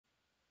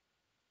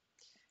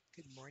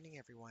Good morning,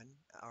 everyone,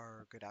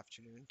 or good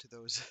afternoon to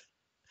those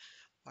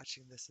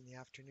watching this in the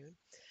afternoon.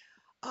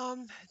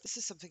 This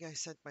is something I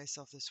sent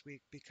myself this week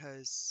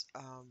because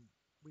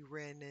we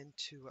ran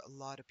into a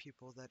lot of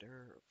people that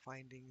are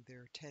finding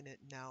their tenant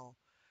now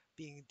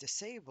being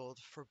disabled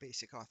for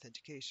basic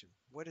authentication.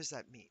 What does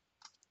that mean?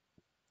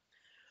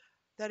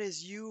 That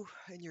is you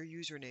and your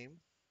username,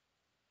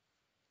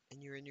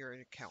 and you're in your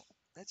account.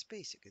 That's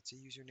basic. It's a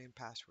username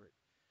password.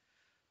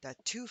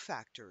 That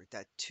two-factor,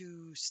 that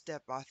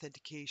two-step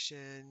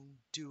authentication,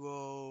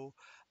 duo,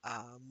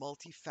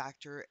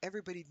 multi-factor,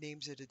 everybody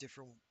names it a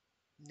different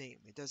name.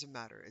 It doesn't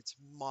matter. It's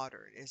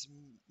modern. It's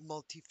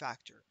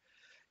multi-factor.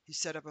 You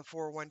set up a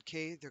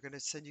 401k, they're going to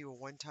send you a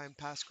one-time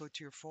passcode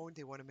to your phone.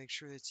 They want to make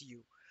sure it's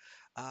you.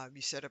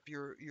 You set up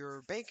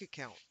your bank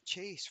account,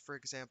 Chase, for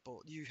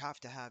example. You have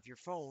to have your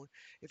phone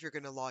if you're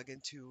going to log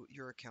into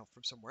your account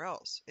from somewhere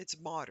else. It's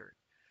modern.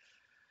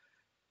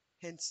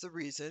 Hence the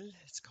reason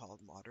it's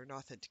called modern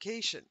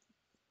authentication.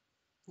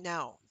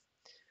 Now,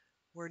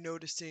 we're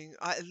noticing,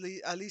 at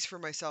least for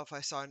myself,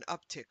 I saw an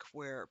uptick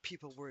where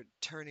people were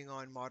turning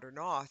on Modern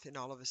Auth, and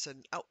all of a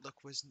sudden Outlook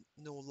was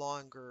no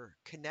longer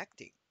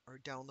connecting or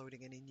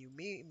downloading any new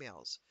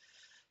emails.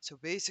 So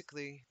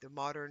basically, the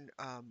modern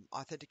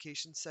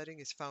authentication setting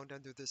is found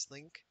under this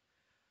link.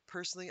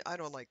 Personally, I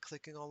don't like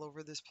clicking all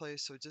over this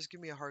place, so just give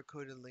me a hard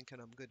coded link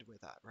and I'm good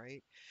with that,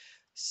 right?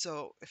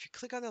 So if you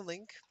click on the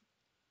link,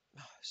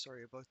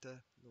 sorry about the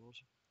little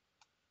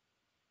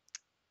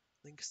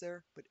links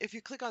there, but if you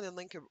click on the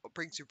link, it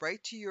brings you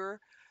right to your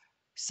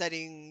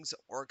settings,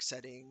 org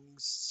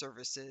settings,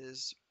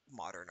 services,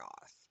 modern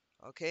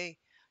auth. Okay,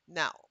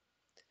 now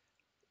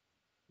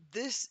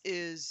this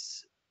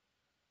is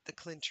the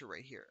clincher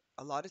right here.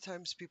 A lot of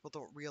times people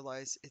don't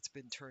realize it's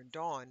been turned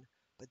on,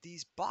 but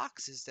these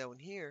boxes down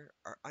here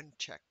are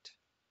unchecked.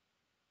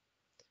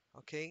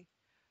 Okay,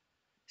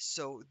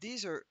 so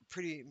these are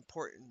pretty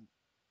important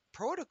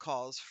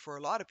protocols for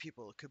a lot of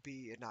people. It could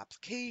be an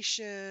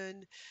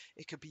application,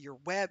 it could be your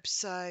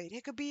website,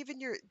 it could be even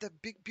the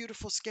big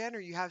beautiful scanner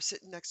you have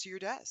sitting next to your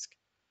desk,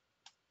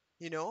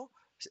 you know,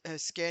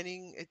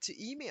 scanning it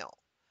to email.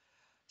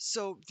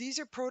 So these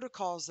are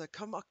protocols that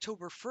come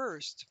October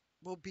 1st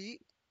will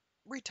be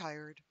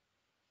retired.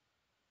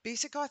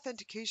 Basic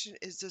authentication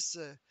is just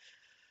a,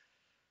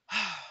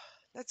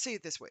 let's say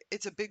it this way,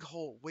 it's a big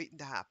hole waiting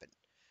to happen.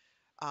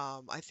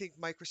 I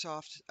think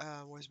Microsoft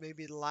was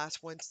maybe the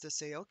last ones to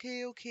say,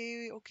 okay,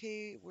 okay,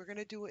 okay, we're going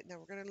to do it now.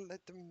 We're going to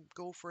let them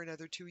go for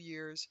another 2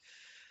 years.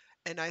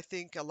 And I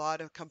think a lot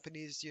of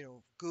companies,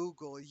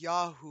 Google,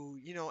 Yahoo,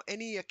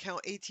 any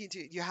account,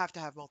 AT&T, you have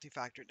to have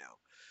multi-factor now.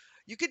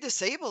 You can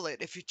disable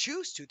it if you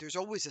choose to. There's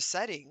always a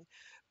setting,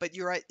 but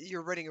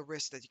you're running a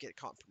risk that you get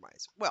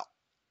compromised. Well,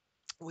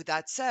 with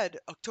that said,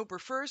 October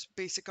 1st,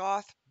 Basic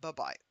Auth,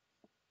 bye-bye.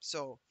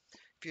 So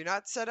if you're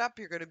not set up,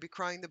 you're going to be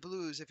crying the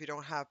blues if you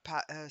don't have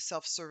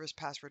self-service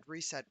password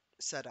reset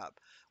set up,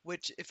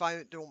 which if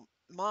I don't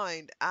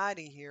mind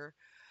adding here,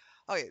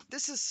 okay,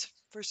 this is,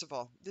 first of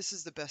all, this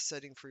is the best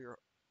setting for your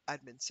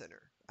admin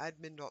center,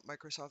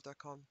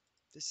 admin.microsoft.com.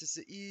 This is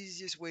the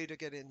easiest way to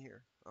get in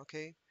here,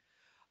 okay?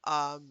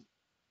 Um,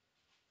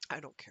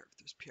 I don't care if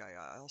there's PII.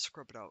 I'll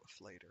scrub it out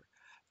later.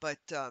 But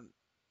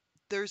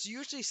there's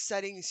usually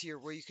settings here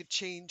where you could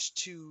change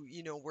to,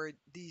 where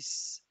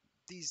these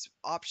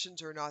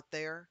options are not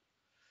there.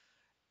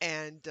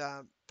 And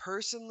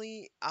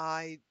personally,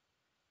 I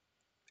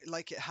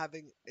like it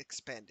having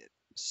expanded.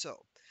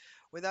 So,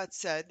 with that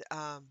said,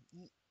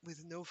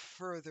 with no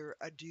further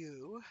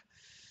ado,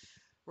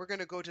 we're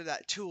going to go to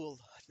that tool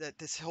that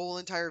this whole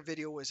entire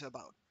video was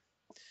about.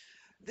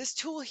 This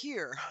tool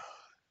here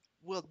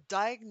will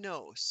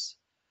diagnose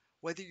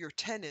whether your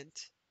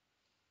tenant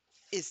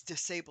is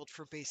disabled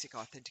for basic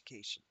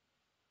authentication.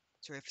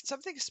 So if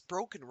something's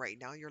broken right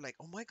now, you're like,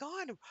 oh my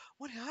God,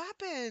 what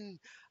happened?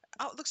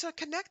 Oh, it looks like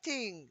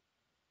connecting.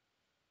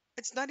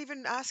 It's not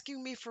even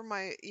asking me for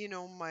my,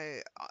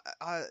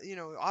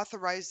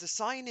 authorized to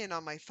sign in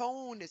on my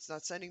phone. It's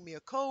not sending me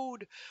a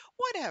code,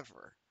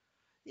 whatever.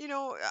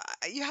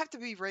 You have to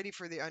be ready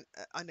for the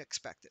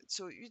unexpected.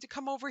 So you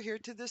come over here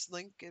to this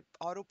link. It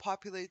auto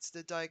populates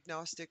the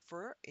diagnostic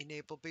for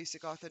enable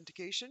basic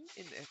authentication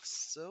in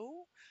EXO,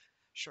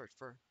 short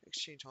for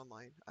Exchange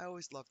Online. I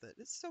always love that.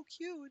 It's so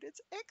cute.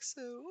 It's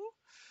EXO.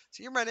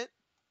 So you run it,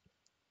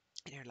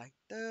 and you're like,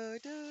 do,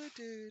 do,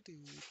 do, do,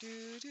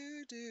 do,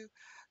 do, do.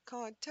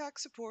 Contact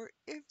support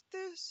if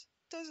this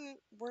doesn't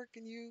work,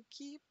 and you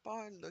keep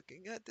on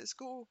looking at this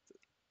go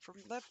from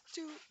left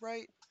to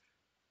right.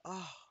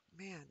 Oh,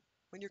 man.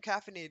 When you're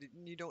caffeinated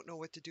and you don't know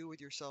what to do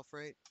with yourself,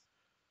 right?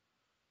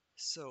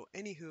 So,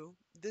 anywho,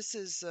 this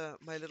is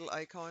my little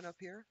icon up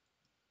here.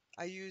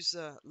 I use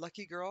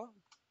Lucky Girl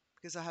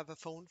because I have a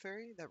phone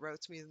fairy that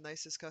routes me the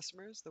nicest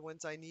customers, the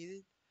ones I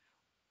needed,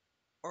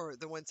 or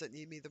the ones that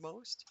need me the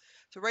most.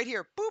 So right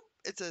here, boop,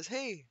 it says,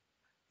 hey,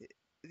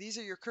 these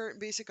are your current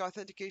basic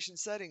authentication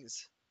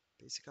settings.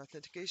 Basic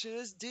authentication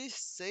is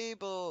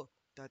disabled.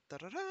 Da, da,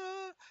 da, da.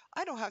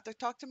 I don't have to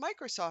talk to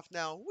Microsoft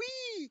now.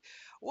 Whee!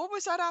 What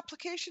was that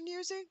application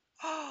using?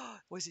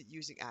 Was it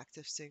using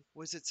ActiveSync?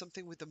 Was it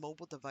something with the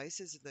mobile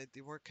devices that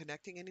they weren't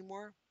connecting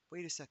anymore?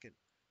 Wait a second.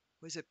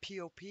 Was it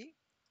POP?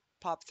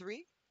 POP3?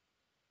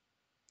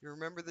 You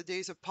remember the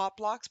days of pop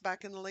locks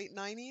back in the late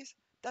 90s?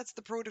 That's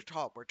the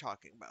protocol we're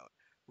talking about.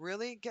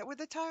 Really? Get with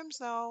the times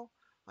now.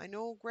 I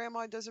know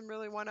grandma doesn't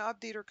really want to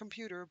update her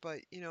computer, but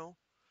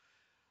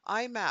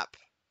IMAP,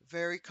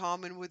 very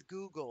common with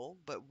Google,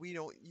 but we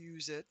don't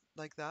use it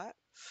like that.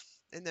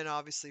 And then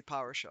obviously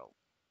PowerShell.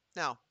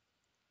 Now,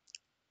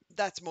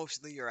 that's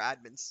mostly your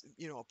admins,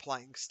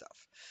 applying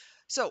stuff.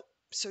 So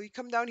you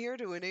come down here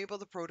to enable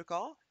the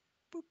protocol.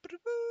 Boop, boop, boop.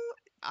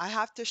 I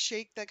have to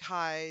shake the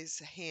guy's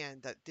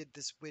hand that did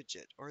this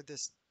widget or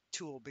this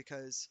tool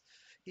because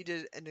he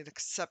did an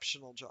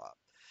exceptional job.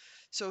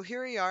 So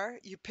here we are.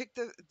 You pick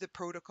the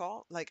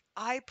protocol. Like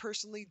I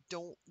personally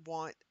don't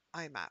want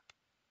IMAP,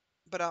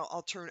 but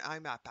I'll turn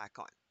IMAP back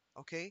on.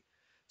 Okay.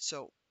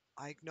 So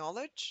I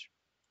acknowledge.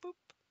 Boop.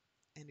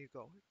 And you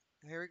go.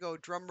 Here we go.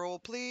 Drum roll,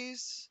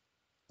 please.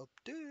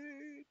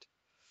 Update.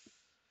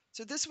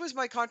 So this was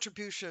my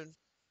contribution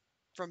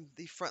from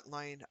the front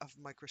line of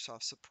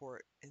Microsoft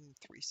support in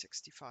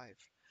 365.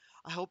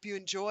 I hope you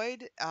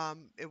enjoyed.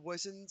 It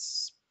wasn't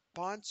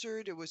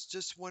sponsored. It was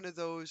just one of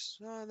those.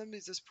 Let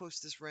me just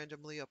post this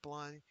randomly up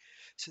line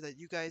so that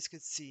you guys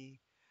could see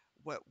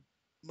what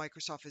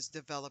Microsoft is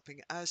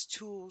developing as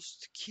tools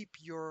to keep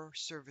your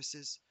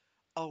services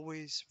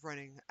always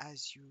running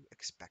as you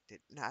expected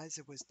and as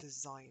it was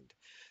designed.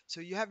 So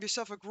you have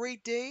yourself a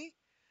great day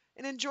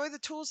and enjoy the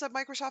tools that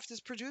Microsoft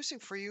is producing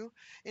for you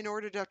in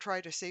order to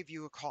try to save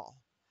you a call.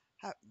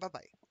 Bye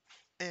bye.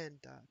 And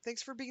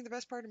thanks for being the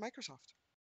best part of Microsoft.